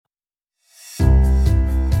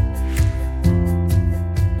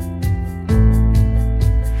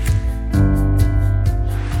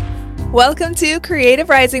Welcome to Creative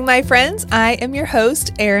Rising, my friends. I am your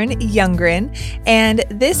host, Erin Youngren, and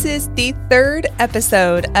this is the third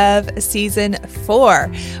episode of season 4,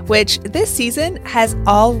 which this season has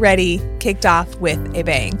already kicked off with a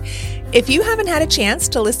bang. If you haven't had a chance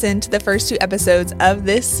to listen to the first 2 episodes of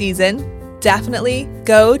this season, definitely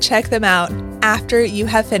go check them out after you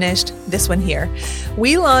have finished this one here.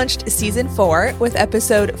 We launched season 4 with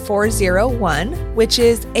episode 401, which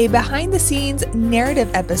is a behind the scenes narrative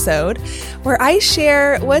episode where I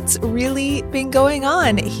share what's really been going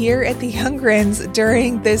on here at the Youngrens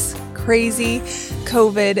during this crazy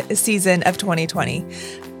COVID season of 2020.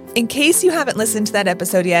 In case you haven't listened to that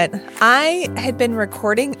episode yet, I had been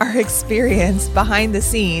recording our experience behind the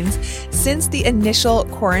scenes since the initial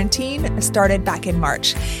quarantine started back in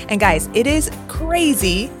March. And guys, it is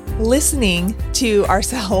crazy listening to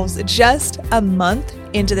ourselves just a month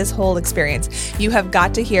into this whole experience. You have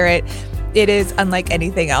got to hear it. It is unlike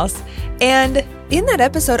anything else. And in that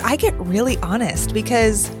episode, I get really honest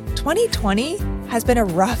because 2020 has been a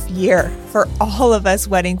rough year for all of us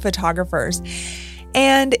wedding photographers.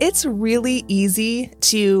 And it's really easy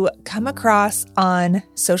to come across on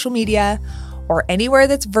social media or anywhere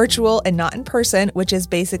that's virtual and not in person, which is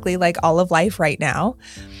basically like all of life right now.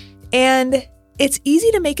 And it's easy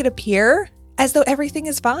to make it appear as though everything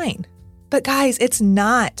is fine. But guys, it's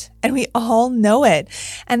not. And we all know it.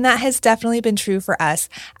 And that has definitely been true for us.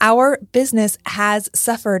 Our business has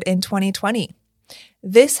suffered in 2020.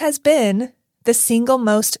 This has been the single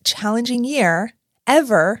most challenging year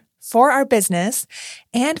ever for our business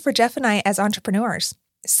and for Jeff and I as entrepreneurs.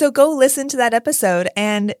 So go listen to that episode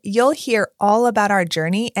and you'll hear all about our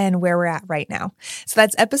journey and where we're at right now. So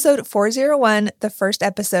that's episode 401, the first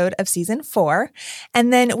episode of season 4.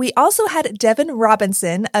 And then we also had Devin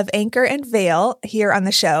Robinson of Anchor and Veil here on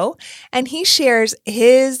the show. And he shares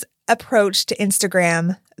his approach to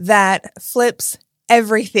Instagram that flips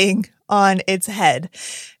everything on its head.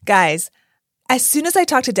 Guys, as soon as I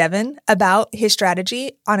talked to Devin about his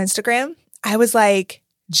strategy on Instagram, I was like,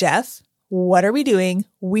 Jeff, what are we doing?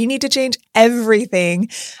 We need to change everything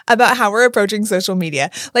about how we're approaching social media.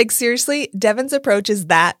 Like seriously, Devin's approach is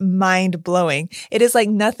that mind-blowing. It is like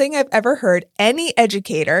nothing I've ever heard any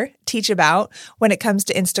educator teach about when it comes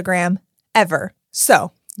to Instagram ever.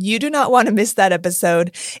 So you do not want to miss that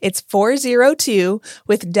episode. It's 402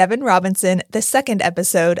 with Devin Robinson, the second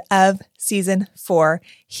episode of season 4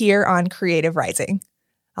 here on Creative Rising.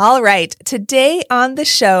 All right, today on the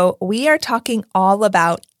show, we are talking all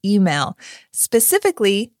about email,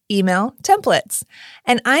 specifically email templates.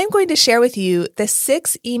 And I'm going to share with you the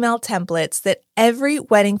 6 email templates that every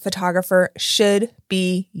wedding photographer should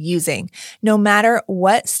be using, no matter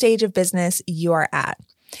what stage of business you are at.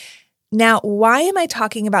 Now, why am I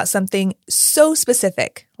talking about something so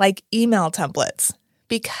specific like email templates?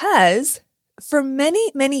 Because for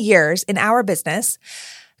many, many years in our business,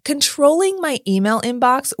 controlling my email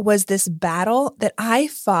inbox was this battle that I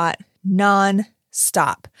fought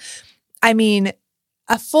nonstop. I mean,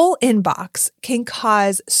 a full inbox can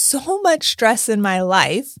cause so much stress in my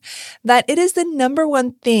life that it is the number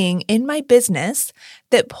one thing in my business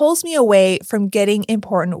that pulls me away from getting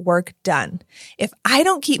important work done. If I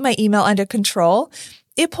don't keep my email under control,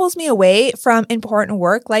 it pulls me away from important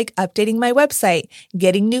work like updating my website,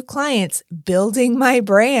 getting new clients, building my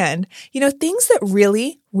brand, things that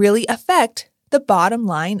really, really affect the bottom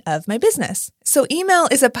line of my business. So email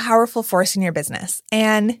is a powerful force in your business,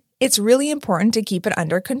 and it's really important to keep it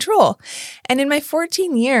under control. And in my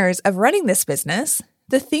 14 years of running this business,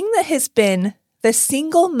 the thing that has been the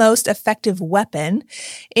single most effective weapon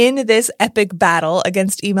in this epic battle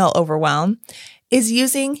against email overwhelm is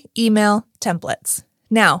using email templates.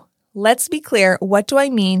 Now, let's be clear. What do I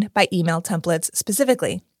mean by email templates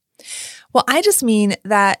specifically? Well, I just mean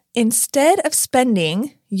that instead of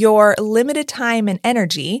spending your limited time and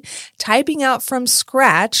energy typing out from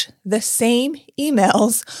scratch the same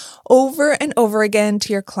emails over and over again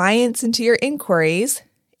to your clients and to your inquiries,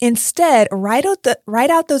 instead write out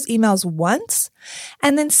those emails once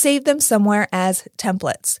and then save them somewhere as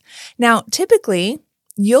templates. Now, typically,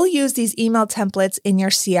 you'll use these email templates in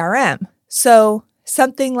your CRM. So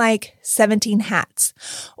something like 17 Hats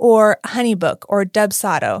or Honeybook or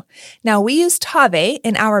Dubsado. Now, we use Tave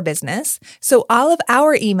in our business, so all of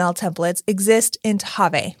our email templates exist in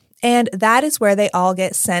Tave, and that is where they all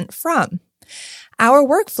get sent from. Our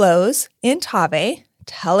workflows in Tave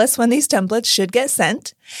tell us when these templates should get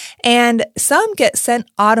sent, and some get sent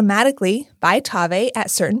automatically by Tave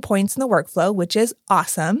at certain points in the workflow, which is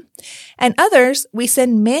awesome, and others we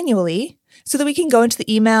send manually so that we can go into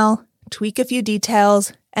the email, tweak a few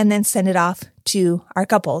details, and then send it off to our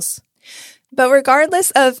couples. But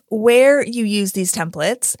regardless of where you use these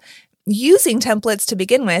templates, using templates to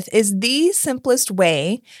begin with is the simplest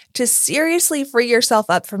way to seriously free yourself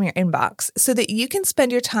up from your inbox so that you can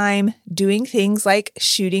spend your time doing things like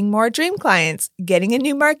shooting more dream clients, getting a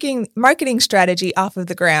new marketing strategy off of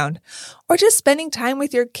the ground, or just spending time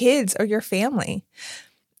with your kids or your family.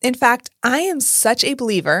 In fact, I am such a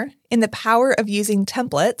believer in the power of using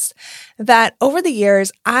templates that over the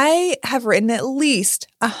years, I have written at least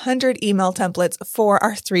 100 email templates for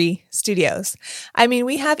our 3 studios. I mean,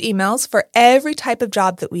 we have emails for every type of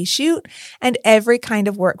job that we shoot and every kind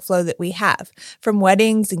of workflow that we have, from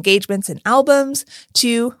weddings, engagements, and albums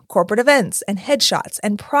to corporate events and headshots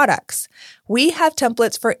and products. We have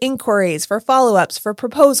templates for inquiries, for follow-ups, for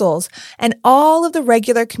proposals, and all of the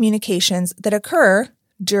regular communications that occur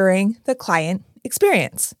during the client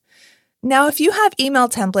experience. Now, if you have email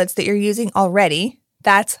templates that you're using already,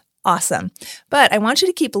 that's awesome. But I want you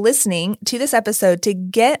to keep listening to this episode to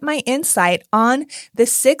get my insight on the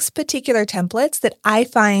 6 particular templates that I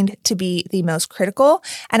find to be the most critical,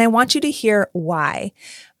 and I want you to hear why.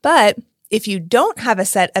 But if you don't have a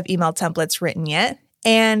set of email templates written yet,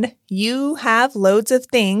 and you have loads of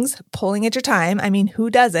things pulling at your time, I mean, who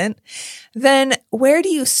doesn't? Then where do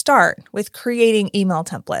you start with creating email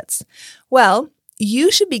templates? Well,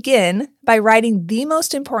 you should begin by writing the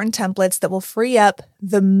most important templates that will free up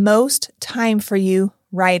the most time for you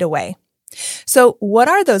right away. So what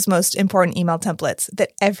are those most important email templates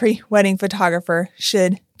that every wedding photographer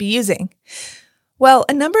should be using? Well,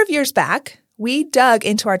 a number of years back, we dug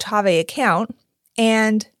into our Tave account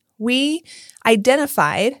and we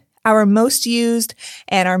identified our most used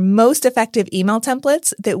and our most effective email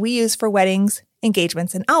templates that we use for weddings,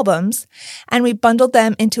 engagements, and albums, and we bundled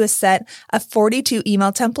them into a set of 42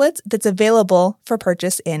 email templates that's available for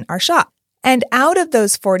purchase in our shop. And out of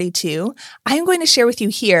those 42, I'm going to share with you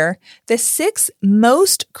here the 6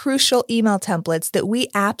 most crucial email templates that we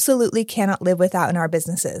absolutely cannot live without in our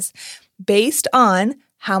businesses, based on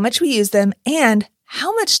how much we use them and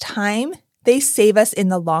how much time they save us in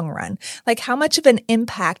the long run, like how much of an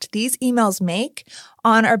impact these emails make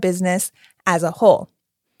on our business as a whole.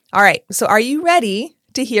 All right, so are you ready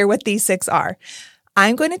to hear what these 6 are?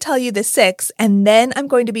 I'm going to tell you the 6, and then I'm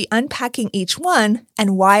going to be unpacking each one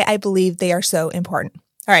and why I believe they are so important.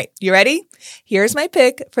 All right, you ready? Here's my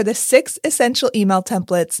pick for the 6 essential email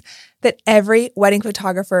templates that every wedding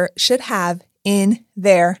photographer should have in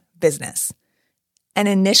their business. An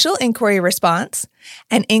initial inquiry response,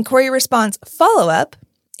 an inquiry response follow-up,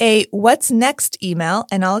 a what's next email,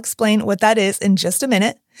 and I'll explain what that is in just a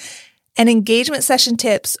minute, an engagement session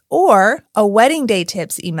tips or a wedding day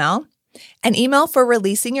tips email, an email for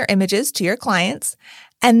releasing your images to your clients,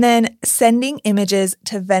 and then sending images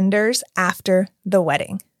to vendors after the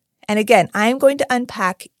wedding. And again, I'm going to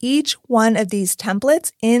unpack each one of these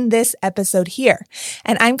templates in this episode here.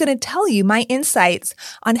 And I'm going to tell you my insights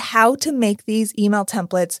on how to make these email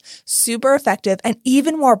templates super effective and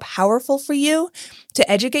even more powerful for you to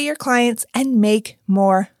educate your clients and make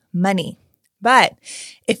more money. But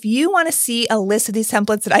if you want to see a list of these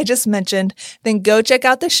templates that I just mentioned, then go check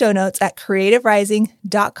out the show notes at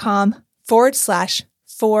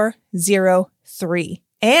creativerising.com/403.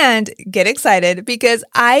 And get excited because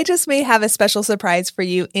I just may have a special surprise for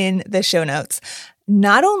you in the show notes.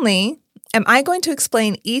 Not only am I going to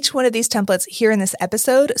explain each one of these templates here in this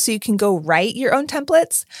episode so you can go write your own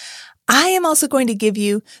templates, I am also going to give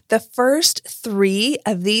you the first 3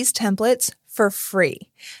 of these templates for free.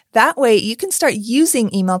 That way you can start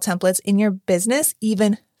using email templates in your business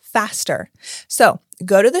even faster. So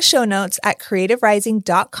go to the show notes at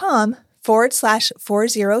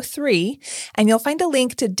creativerising.com/403, and you'll find a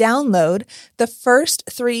link to download the first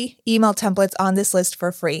 3 email templates on this list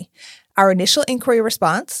for free. Our initial inquiry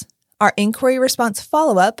response, our inquiry response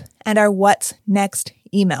follow-up, and our what's next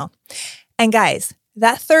email. And guys,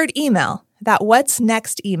 that 3rd email, that what's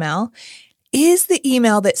next email, is the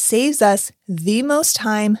email that saves us the most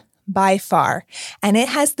time by far. And it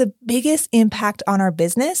has the biggest impact on our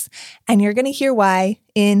business. And you're going to hear why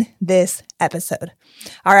in this episode.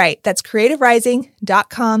 All right, that's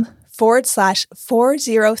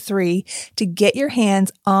creativerising.com/403 to get your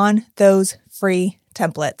hands on those free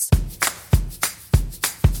templates.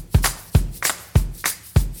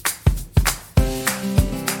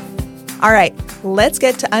 All right, let's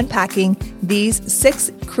get to unpacking these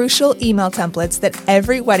 6 crucial email templates that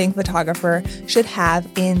every wedding photographer should have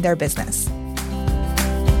in their business.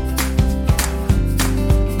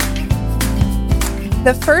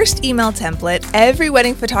 The first email template every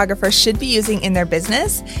wedding photographer should be using in their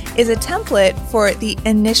business is a template for the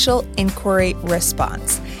initial inquiry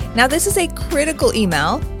response. Now, this is a critical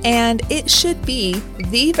email, and it should be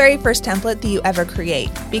the very first template that you ever create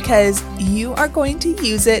because you are going to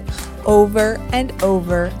use it over and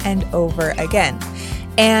over and over again.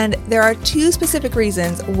 And there are two specific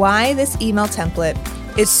reasons why this email template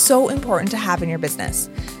is so important to have in your business.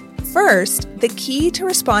 First, the key to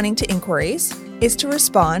responding to inquiries is to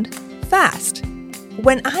respond fast.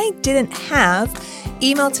 When I didn't have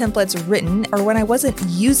email templates written or when I wasn't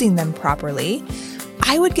using them properly,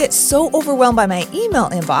 I would get so overwhelmed by my email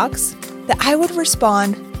inbox that I would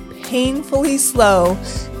respond painfully slow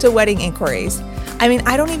to wedding inquiries. I mean,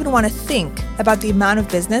 I don't even want to think about the amount of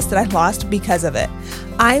business that I lost because of it.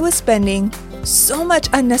 I was spending so much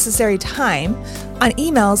unnecessary time on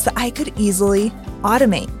emails that I could easily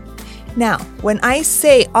automate. Now, when I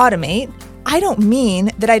say automate, I don't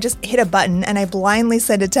mean that I just hit a button and I blindly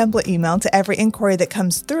send a template email to every inquiry that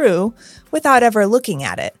comes through without ever looking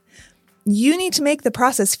at it. You need to make the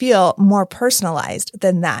process feel more personalized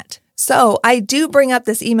than that. So I do bring up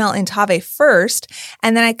this email in Tave first,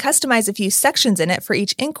 and then I customize a few sections in it for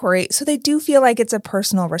each inquiry so they do feel like it's a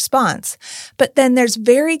personal response. But then there's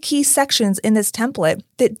very key sections in this template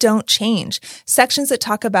that don't change. Sections that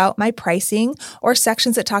talk about my pricing or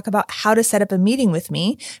sections that talk about how to set up a meeting with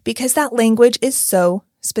me because that language is so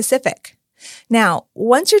specific. Now,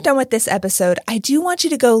 once you're done with this episode, I do want you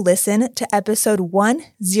to go listen to episode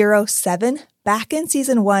 107 back in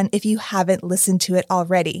season 1 if you haven't listened to it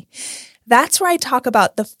already. That's where I talk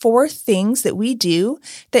about the 4 things that we do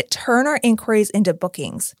that turn our inquiries into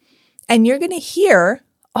bookings. And you're going to hear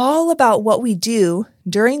all about what we do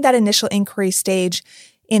during that initial inquiry stage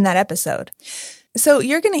in that episode. So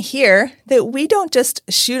you're going to hear that we don't just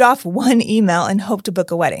shoot off one email and hope to book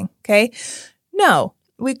a wedding, okay? No.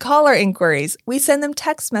 We call our inquiries, we send them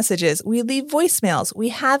text messages, we leave voicemails, we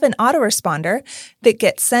have an autoresponder that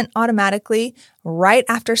gets sent automatically right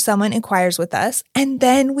after someone inquires with us, and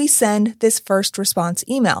then we send this first response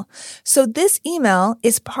email. So this email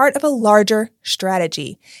is part of a larger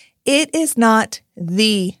strategy. It is not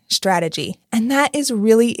the strategy, and that is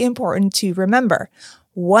really important to remember.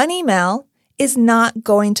 One email is not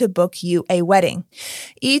going to book you a wedding.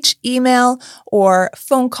 Each email or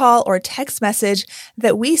phone call or text message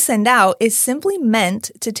that we send out is simply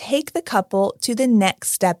meant to take the couple to the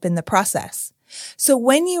next step in the process. So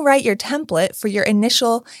when you write your template for your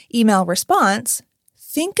initial email response,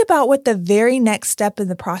 think about what the very next step in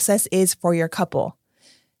the process is for your couple.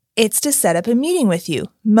 It's to set up a meeting with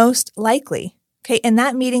you, most likely. Okay, and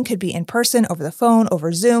that meeting could be in person, over the phone,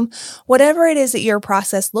 over Zoom, whatever it is that your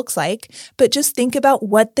process looks like, but just think about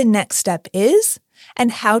what the next step is and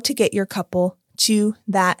how to get your couple to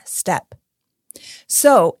that step.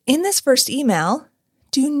 So in this first email,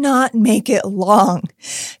 do not make it long.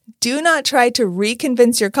 Do not try to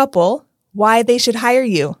reconvince your couple why they should hire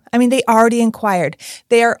you. I mean, they already inquired.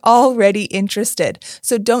 They are already interested.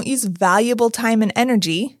 So don't use valuable time and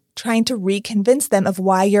energy trying to reconvince them of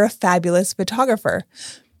why you're a fabulous photographer.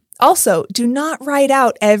 Also, do not write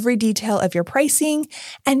out every detail of your pricing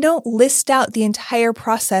and don't list out the entire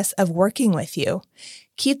process of working with you.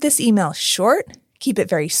 Keep this email short, keep it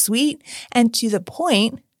very sweet, and to the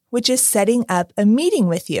point, which is setting up a meeting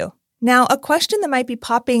with you. Now, a question that might be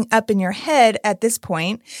popping up in your head at this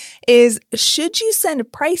point is, should you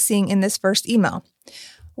send pricing in this first email?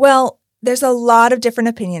 Well, there's a lot of different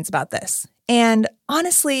opinions about this. And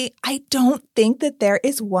honestly, I don't think that there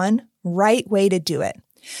is one right way to do it.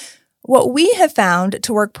 What we have found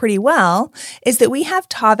to work pretty well is that we have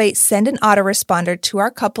Tave send an autoresponder to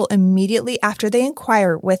our couple immediately after they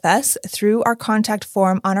inquire with us through our contact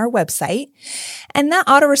form on our website. And that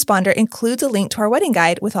autoresponder includes a link to our wedding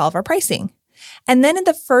guide with all of our pricing. And then in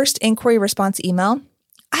the first inquiry response email,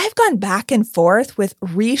 I've gone back and forth with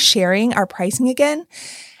resharing our pricing again.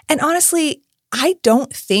 And honestly, I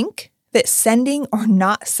don't think that sending or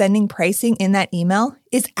not sending pricing in that email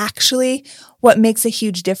is actually what makes a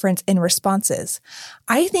huge difference in responses.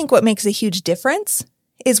 I think what makes a huge difference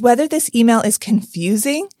is whether this email is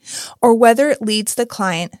confusing or whether it leads the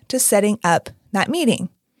client to setting up that meeting.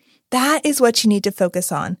 That is what you need to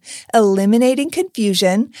focus on, eliminating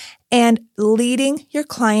confusion and leading your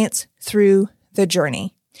clients through the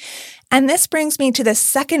journey. And this brings me to the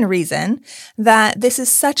second reason that this is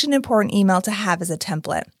such an important email to have as a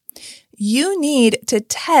template. You need to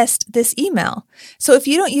test this email. So if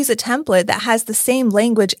you don't use a template that has the same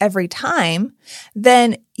language every time,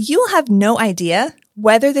 then you'll have no idea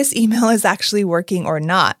whether this email is actually working or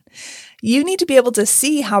not. You need to be able to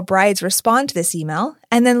see how brides respond to this email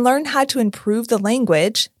and then learn how to improve the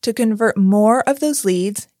language to convert more of those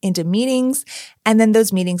leads into meetings and then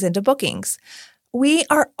those meetings into bookings. We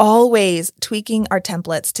are always tweaking our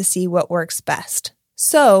templates to see what works best.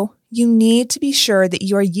 So you need to be sure that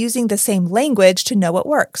you are using the same language to know what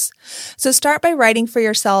works. So start by writing for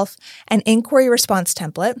yourself an inquiry response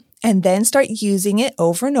template and then start using it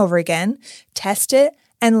over and over again, test it,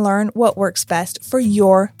 and learn what works best for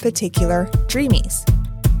your particular dreamies.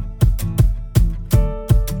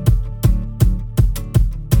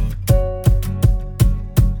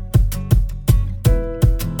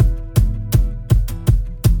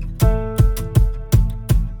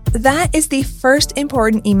 That is the first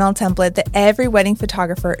important email template that every wedding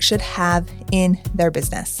photographer should have in their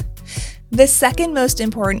business. The second most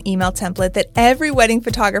important email template that every wedding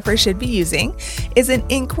photographer should be using is an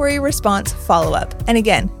inquiry response follow-up. And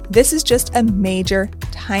again, this is just a major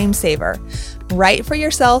time saver. Write for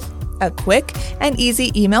yourself a quick and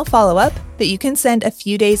easy email follow-up that you can send a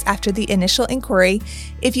few days after the initial inquiry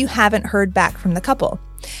if you haven't heard back from the couple.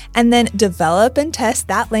 And then develop and test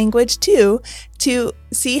that language too to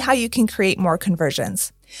see how you can create more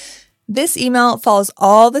conversions. This email follows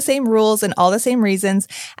all the same rules and all the same reasons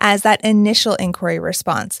as that initial inquiry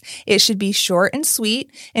response. It should be short and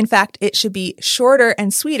sweet. In fact, it should be shorter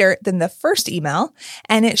and sweeter than the first email,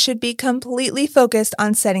 and it should be completely focused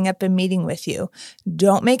on setting up a meeting with you.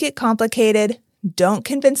 Don't make it complicated. Don't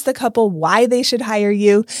convince the couple why they should hire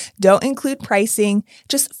you. Don't include pricing.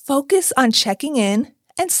 Just focus on checking in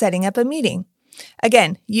and setting up a meeting.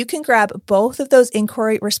 Again, you can grab both of those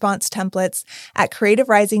inquiry response templates at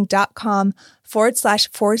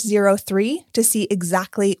creativerising.com/403 to see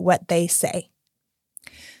exactly what they say.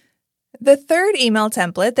 The third email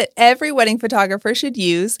template that every wedding photographer should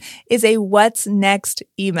use is a what's next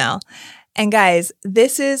email. And guys,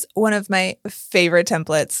 this is one of my favorite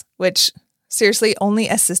templates, which seriously, only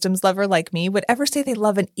a systems lover like me would ever say they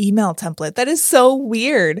love an email template. That is so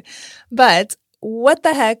weird. But what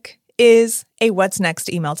the heck is a What's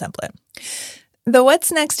Next email template? The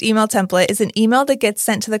What's Next email template is an email that gets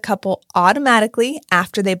sent to the couple automatically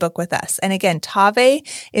after they book with us. And again, Tave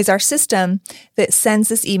is our system that sends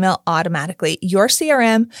this email automatically. Your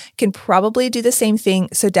CRM can probably do the same thing,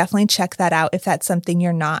 so definitely check that out if that's something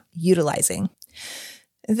you're not utilizing.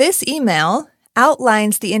 This email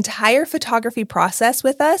outlines the entire photography process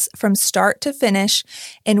with us from start to finish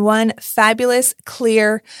in one fabulous,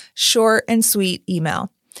 clear, short, and sweet email.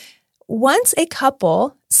 Once a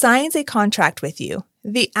couple signs a contract with you,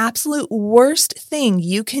 the absolute worst thing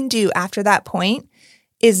you can do after that point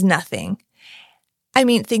is nothing. I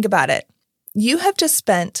mean, think about it. You have just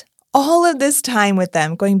spent all of this time with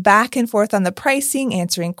them, going back and forth on the pricing,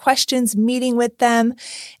 answering questions, meeting with them,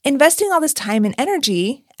 investing all this time and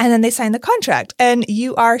energy, and then they sign the contract and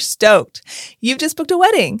you are stoked. You've just booked a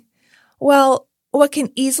wedding. Well, what can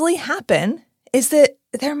easily happen is that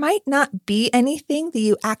there might not be anything that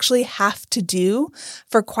you actually have to do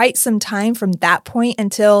for quite some time from that point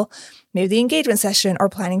until maybe the engagement session or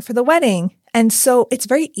planning for the wedding. And so it's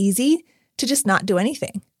very easy to just not do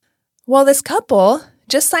anything. Well, this couple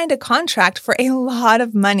just signed a contract for a lot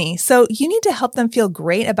of money. So you need to help them feel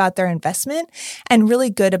great about their investment and really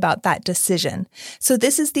good about that decision. So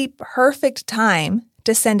this is the perfect time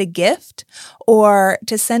to send a gift or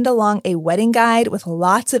to send along a wedding guide with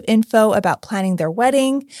lots of info about planning their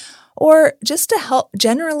wedding, or just to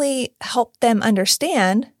generally help them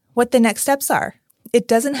understand what the next steps are. It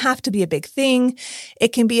doesn't have to be a big thing.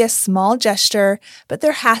 It can be a small gesture, but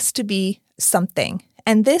there has to be something.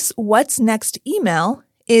 And this What's Next email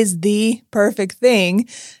is the perfect thing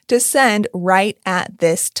to send right at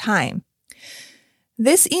this time.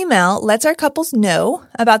 This email lets our couples know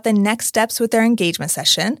about the next steps with their engagement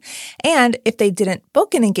session. And if they didn't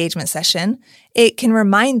book an engagement session, it can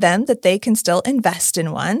remind them that they can still invest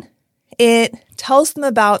in one. It tells them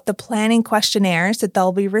about the planning questionnaires that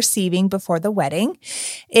they'll be receiving before the wedding.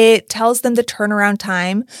 It tells them the turnaround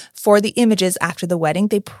time for the images after the wedding.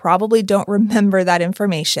 They probably don't remember that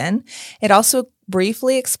information. It also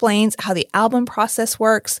briefly explains how the album process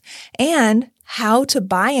works and how to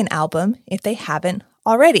buy an album if they haven't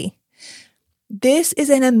already. This is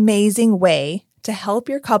an amazing way to help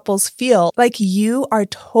your couples feel like you are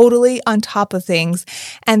totally on top of things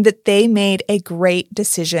and that they made a great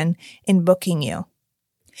decision in booking you.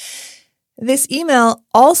 This email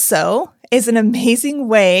also is an amazing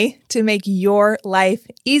way to make your life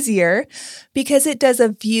easier because it does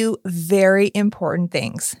a few very important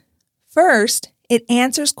things. First, it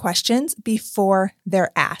answers questions before they're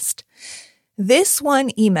asked. This one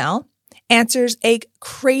email answers a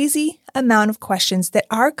crazy amount of questions that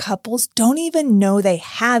our couples don't even know they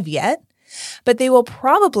have yet, but they will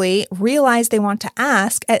probably realize they want to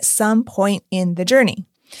ask at some point in the journey.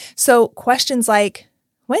 So questions like,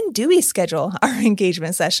 When do we schedule our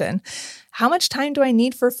engagement session? How much time do I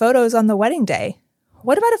need for photos on the wedding day?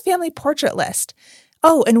 What about a family portrait list?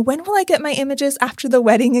 Oh, and when will I get my images after the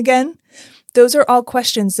wedding again? Those are all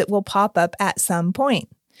questions that will pop up at some point.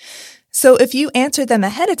 So if you answer them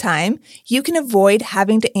ahead of time, you can avoid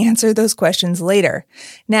having to answer those questions later.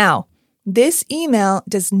 Now, this email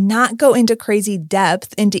does not go into crazy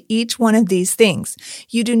depth into each one of these things.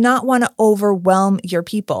 You do not want to overwhelm your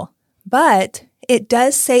people, but it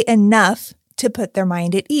does say enough to put their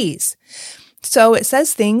mind at ease. So it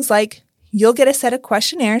says things like, you'll get a set of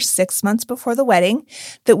questionnaires 6 months before the wedding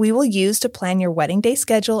that we will use to plan your wedding day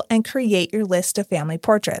schedule and create your list of family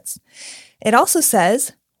portraits. It also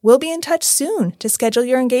says, we'll be in touch soon to schedule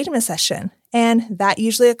your engagement session. And that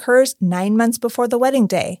usually occurs 9 months before the wedding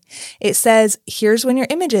day. It says, here's when your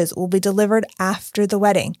images will be delivered after the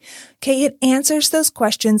wedding. Okay, it answers those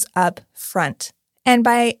questions up front. And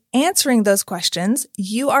by answering those questions,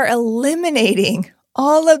 you are eliminating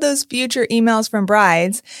all of those future emails from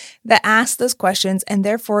brides that ask those questions, and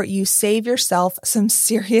therefore you save yourself some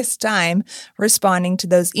serious time responding to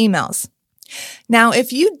those emails. Now,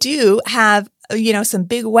 if you do have some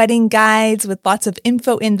big wedding guides with lots of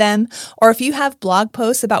info in them, or if you have blog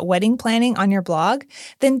posts about wedding planning on your blog,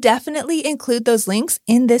 then definitely include those links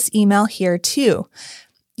in this email here too.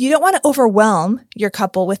 You don't want to overwhelm your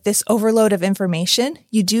couple with this overload of information.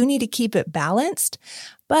 You do need to keep it balanced,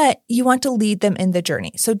 but you want to lead them in the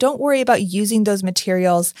journey. So don't worry about using those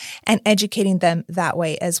materials and educating them that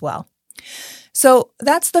way as well. So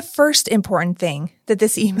that's the first important thing that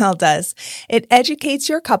this email does. It educates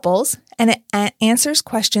your couples and it answers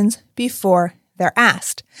questions before they're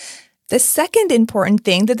asked. The second important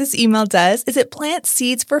thing that this email does is it plants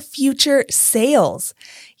seeds for future sales.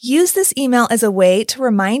 Use this email as a way to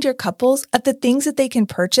remind your couples of the things that they can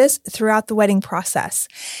purchase throughout the wedding process.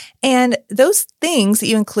 And those things that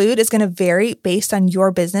you include is going to vary based on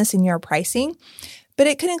your business and your pricing, but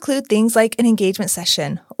it could include things like an engagement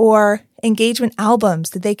session or engagement albums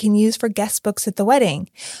that they can use for guest books at the wedding,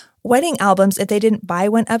 wedding albums if they didn't buy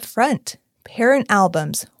one up front, parent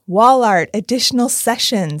albums, wall art, additional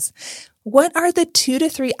sessions. What are the 2 to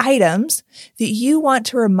 3 items that you want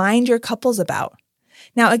to remind your couples about?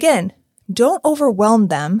 Now, again, don't overwhelm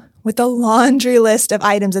them with a laundry list of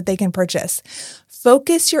items that they can purchase.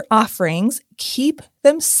 Focus your offerings, keep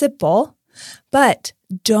them simple, but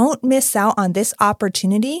don't miss out on this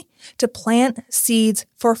opportunity to plant seeds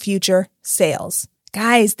for future sales.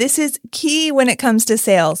 Guys, this is key when it comes to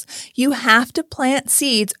sales. You have to plant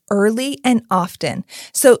seeds early and often.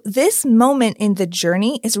 So this moment in the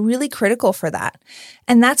journey is really critical for that.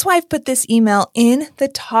 And that's why I've put this email in the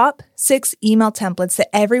top 6 email templates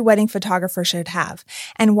that every wedding photographer should have,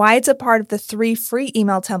 and why it's a part of the 3 free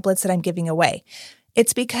email templates that I'm giving away.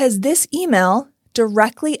 It's because this email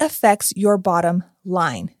directly affects your bottom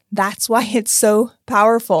line. That's why it's so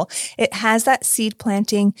powerful. It has that seed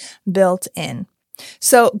planting built in.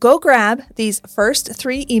 So go grab these first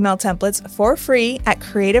 3 email templates for free at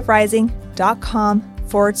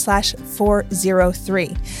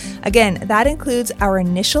creativerising.com/403. Again, that includes our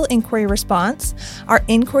initial inquiry response, our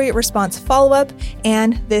inquiry response follow-up,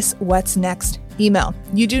 and this What's Next email.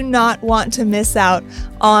 You do not want to miss out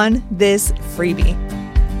on this freebie.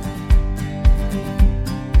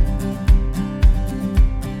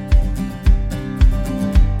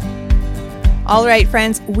 All right,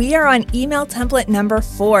 friends, we are on email template number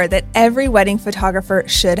 4 that every wedding photographer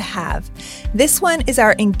should have. This one is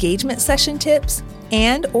our engagement session tips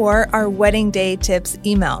and or our wedding day tips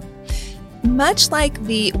email. Much like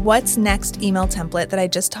the What's Next email template that I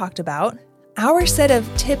just talked about, our set of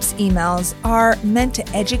tips emails are meant to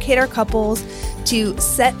educate our couples, to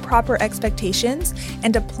set proper expectations,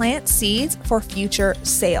 and to plant seeds for future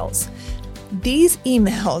sales. These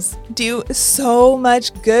emails do so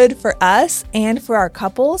much good for us and for our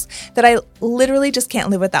couples that I literally just can't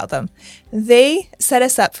live without them. They set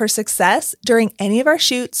us up for success during any of our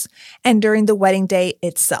shoots and during the wedding day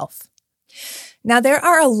itself. Now, there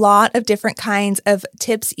are a lot of different kinds of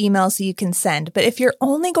tips emails that you can send, but if you're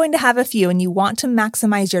only going to have a few and you want to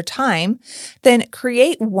maximize your time, then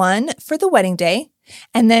create one for the wedding day.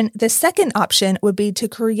 And then the second option would be to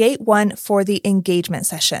create one for the engagement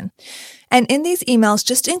session. And in these emails,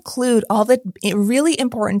 just include all the really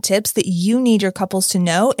important tips that you need your couples to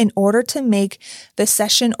know in order to make the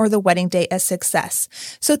session or the wedding day a success.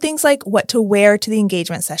 So things like what to wear to the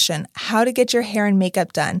engagement session, how to get your hair and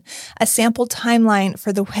makeup done, a sample timeline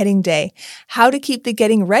for the wedding day, how to keep the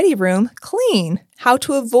getting ready room clean, how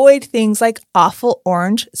to avoid things like awful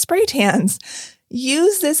orange spray tans.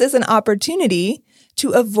 Use this as an opportunity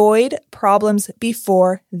to avoid problems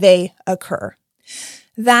before they occur.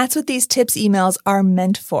 That's what these tips emails are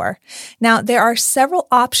meant for. Now, there are several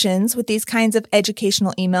options with these kinds of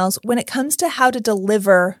educational emails when it comes to how to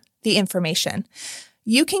deliver the information.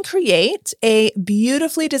 You can create a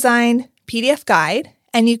beautifully designed PDF guide,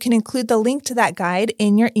 and you can include the link to that guide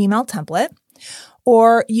in your email template.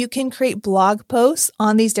 Or you can create blog posts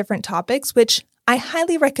on these different topics, which I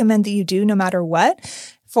highly recommend that you do no matter what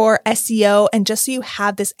for SEO and just so you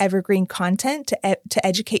have this evergreen content to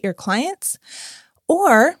educate your clients.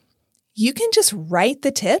 Or you can just write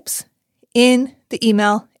the tips in the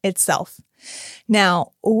email itself.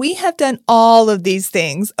 Now, we have done all of these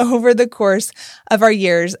things over the course of our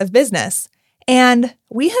years of business, and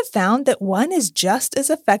we have found that one is just as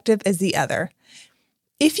effective as the other.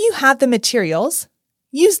 If you have the materials,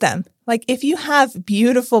 use them. Like if you have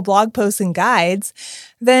beautiful blog posts and guides,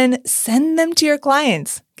 then send them to your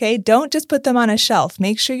clients. Okay. Don't just put them on a shelf.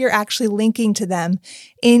 Make sure you're actually linking to them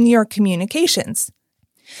in your communications.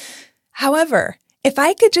 However, if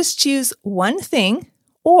I could just choose one thing,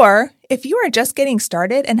 or if you are just getting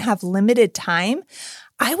started and have limited time,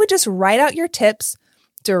 I would just write out your tips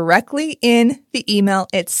directly in the email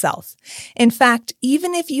itself. In fact,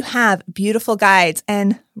 even if you have beautiful guides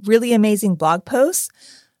and really amazing blog posts,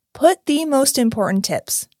 put the most important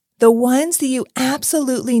tips, the ones that you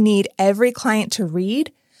absolutely need every client to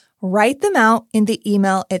read, write them out in the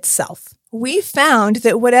email itself. We found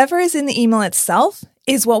that whatever is in the email itself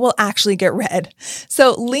is what will actually get read.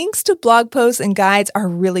 So links to blog posts and guides are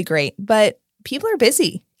really great, but people are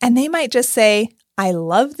busy and they might just say, I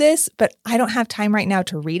love this, but I don't have time right now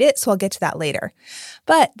to read it, so I'll get to that later.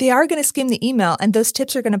 But they are going to skim the email and those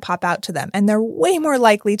tips are going to pop out to them and they're way more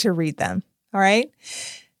likely to read them. All right.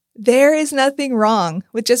 There is nothing wrong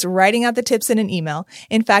with just writing out the tips in an email.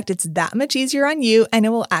 In fact, it's that much easier on you and it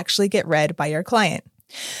will actually get read by your client.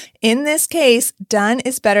 In this case, done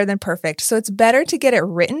is better than perfect. So it's better to get it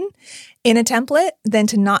written in a template than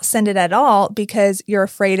to not send it at all because you're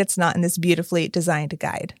afraid it's not in this beautifully designed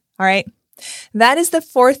guide. All right. That is the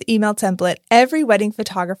fourth email template every wedding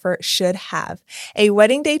photographer should have, a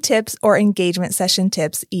wedding day tips or engagement session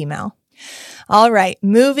tips email. All right,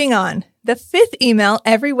 moving on. The fifth email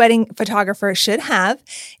every wedding photographer should have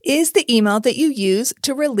is the email that you use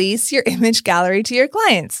to release your image gallery to your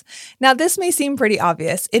clients. Now, this may seem pretty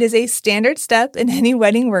obvious. It is a standard step in any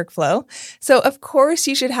wedding workflow. So, of course,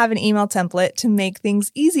 you should have an email template to make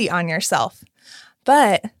things easy on yourself.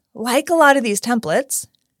 But like a lot of these templates,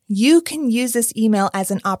 you can use this email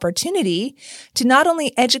as an opportunity to not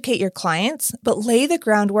only educate your clients, but lay the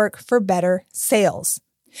groundwork for better sales.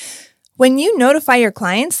 When you notify your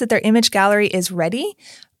clients that their image gallery is ready,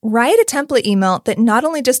 write a template email that not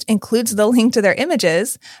only just includes the link to their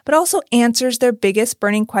images, but also answers their biggest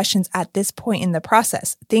burning questions at this point in the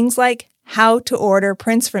process. Things like how to order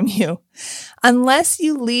prints from you. Unless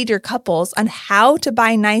you lead your couples on how to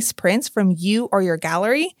buy nice prints from you or your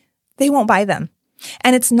gallery, they won't buy them.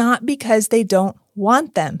 And it's not because they don't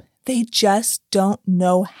want them. They just don't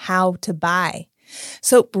know how to buy.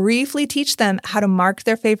 So briefly teach them how to mark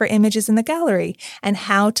their favorite images in the gallery and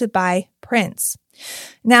how to buy prints.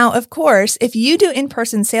 Now, of course, if you do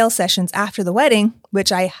in-person sales sessions after the wedding,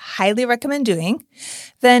 which I highly recommend doing,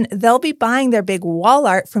 then they'll be buying their big wall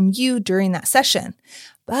art from you during that session.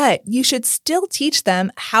 But you should still teach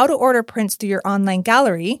them how to order prints through your online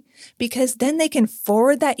gallery because then they can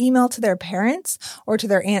forward that email to their parents or to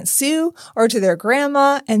their Aunt Sue or to their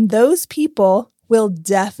grandma, and those people will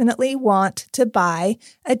definitely want to buy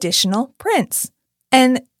additional prints.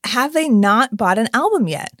 And have they not bought an album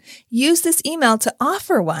yet? Use this email to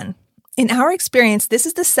offer one. In our experience, this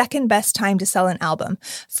is the second best time to sell an album.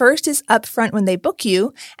 First is upfront when they book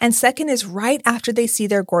you, and second is right after they see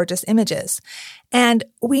their gorgeous images. And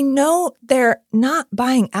we know they're not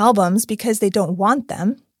buying albums because they don't want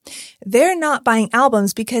them. They're not buying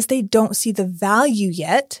albums because they don't see the value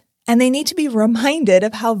yet, and they need to be reminded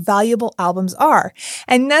of how valuable albums are.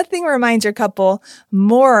 And nothing reminds your couple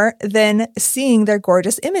more than seeing their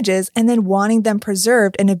gorgeous images and then wanting them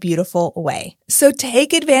preserved in a beautiful way. So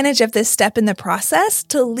take advantage of this step in the process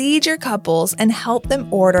to lead your couples and help them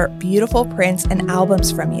order beautiful prints and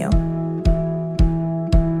albums from you.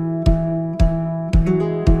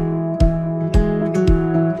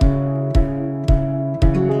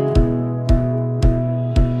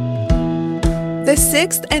 The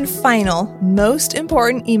sixth and final, most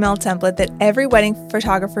important email template that every wedding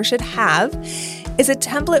photographer should have is a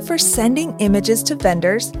template for sending images to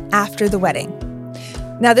vendors after the wedding.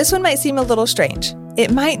 Now, this one might seem a little strange.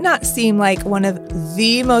 It might not seem like one of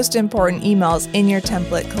the most important emails in your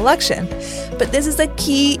template collection, but this is a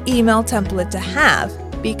key email template to have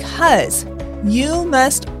because You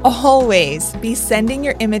must always be sending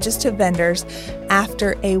your images to vendors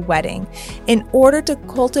after a wedding in order to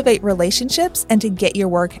cultivate relationships and to get your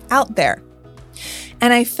work out there.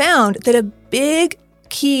 And I found that a big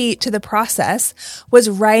key to the process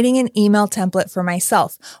was writing an email template for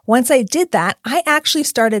myself. Once I did that, I actually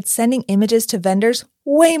started sending images to vendors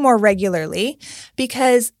way more regularly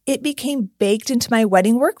because it became baked into my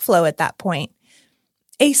wedding workflow at that point.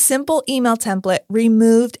 A simple email template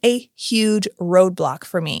removed a huge roadblock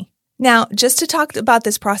for me. Now, just to talk about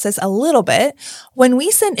this process a little bit, when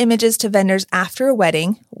we send images to vendors after a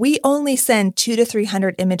wedding, we only send 200 to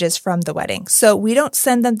 300 images from the wedding. So we don't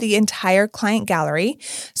send them the entire client gallery.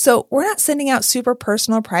 So we're not sending out super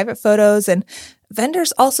personal private photos, and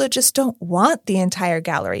vendors also just don't want the entire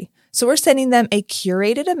gallery. So we're sending them a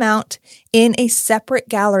curated amount in a separate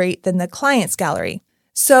gallery than the client's gallery.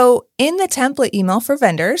 So in the template email for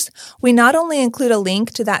vendors, we not only include a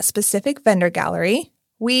link to that specific vendor gallery,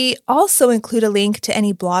 we also include a link to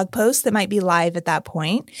any blog posts that might be live at that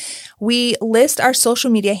point. We list our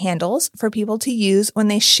social media handles for people to use when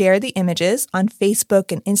they share the images on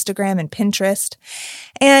Facebook and Instagram and Pinterest.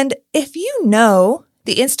 And if you know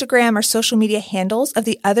the Instagram or social media handles of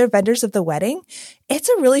the other vendors of the wedding, it's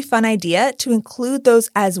a really fun idea to include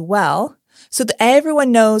those as well, so that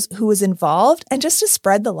everyone knows who is involved and just to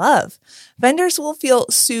spread the love. Vendors will feel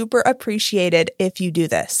super appreciated if you do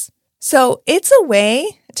this. So it's a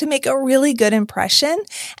way to make a really good impression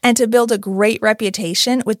and to build a great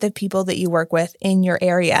reputation with the people that you work with in your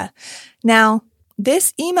area. Now,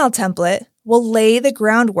 this email template will lay the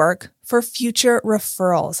groundwork for future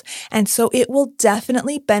referrals. And so it will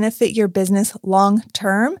definitely benefit your business long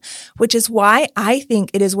term, which is why I think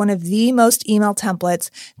it is one of the most email templates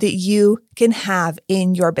that you can have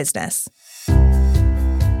in your business.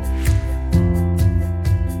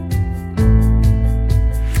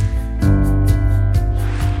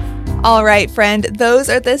 All right, friend, those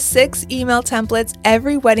are the 6 email templates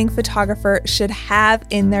every wedding photographer should have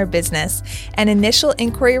in their business: an initial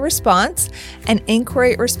inquiry response, an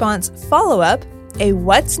inquiry response follow-up, a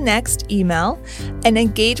what's next email, an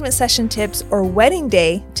engagement session tips or wedding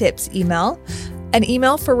day tips email, an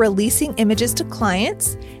email for releasing images to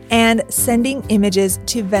clients, and sending images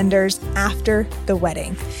to vendors after the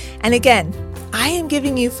wedding. And again, I am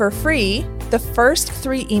giving you for free the first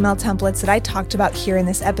 3 email templates that I talked about here in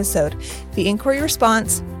this episode: the inquiry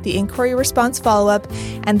response follow-up,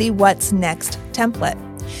 and the what's next template.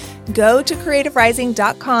 Go to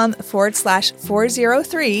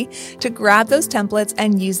creativerising.com/403 to grab those templates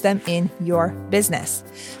and use them in your business.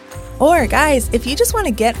 Or guys, if you just want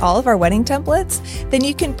to get all of our wedding templates, then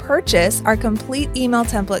you can purchase our complete email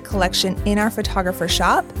template collection in our photographer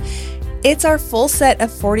shop. It's our full set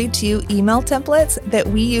of 42 email templates that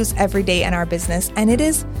we use every day in our business, and it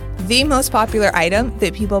is the most popular item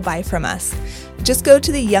that people buy from us. Just go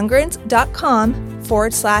to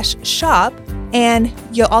theyoungrins.com/shop, and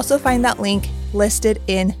you'll also find that link listed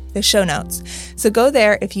in the show notes. So go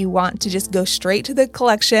there if you want to just go straight to the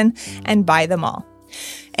collection and buy them all.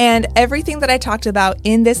 And everything that I talked about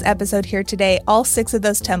in this episode here today, all 6 of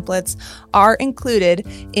those templates are included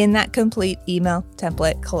in that complete email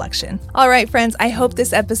template collection. All right, friends, I hope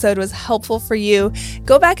this episode was helpful for you.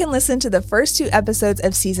 Go back and listen to the first 2 episodes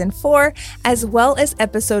of season 4, as well as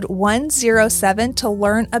episode 107 to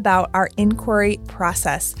learn about our inquiry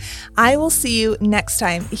process. I will see you next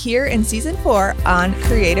time here in season 4 on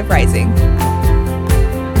Creative Rising.